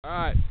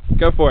Alright,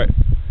 go for it.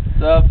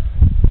 What's up,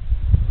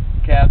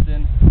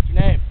 Captain? What's your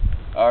name?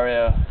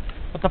 Arrio.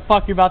 What the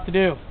fuck you about to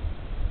do?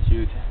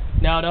 Shoot.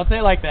 No, don't say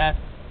it like that.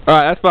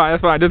 Alright, that's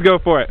fine, just go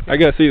for it. I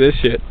gotta see this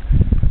shit.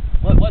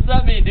 What's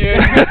that mean, dude?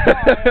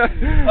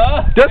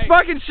 Huh? Just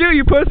fucking shoot,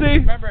 you pussy!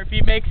 Remember, if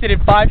he makes it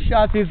in 5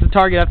 shots, he's the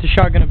target after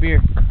shotgun a beer.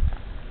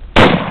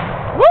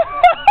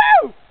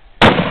 Woo-hoo-hoo!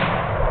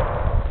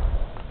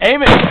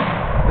 Aim it!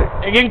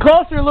 You're getting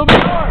closer, a little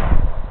bit more.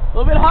 A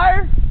little bit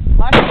higher.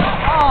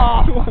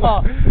 Oh,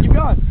 keep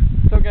going.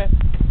 It's okay.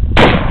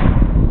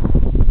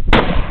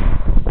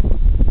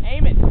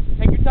 Aim it.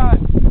 Take your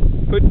time.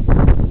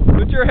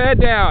 Put your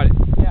head down.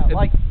 Yeah,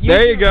 like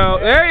there you go.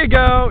 There you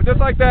go. Just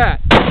like that.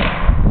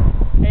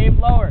 Aim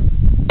lower.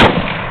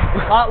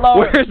 A lot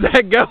lower. Where's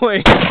that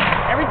going?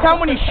 Every time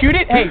when you shoot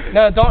it, hey,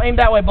 no, don't aim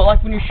that way. But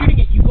like when you're shooting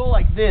it, you go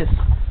like this.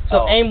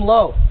 So aim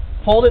low.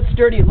 Hold it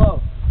sturdy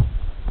low.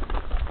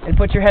 And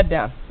put your head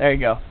down. There you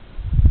go.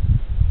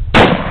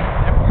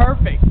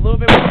 Perfect. A little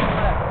bit more to the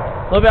left.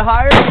 A little bit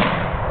higher.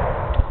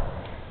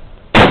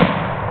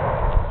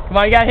 Come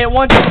on, you gotta hit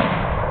one.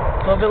 A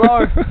little bit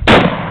lower.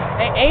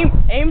 Hey,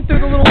 aim through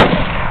the little.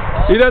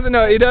 He doesn't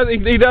know. He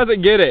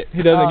doesn't get it.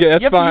 He doesn't get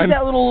it. That's fine. You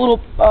have to use that little.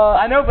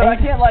 I know, but I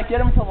can't like get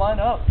him to line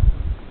up.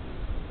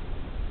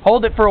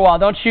 Hold it for a while.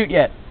 Don't shoot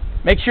yet.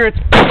 Make sure it's.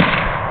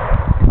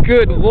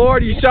 Good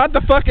Lord! You shot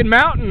the fucking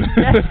mountain.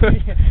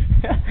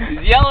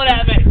 He's yelling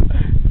at me.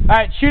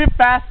 Alright, shoot it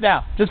fast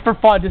now. Just for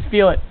fun, just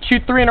feel it.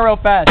 Shoot 3 in a row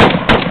fast.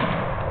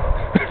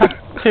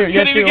 2, You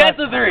didn't even get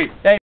the 3.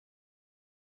 Hey,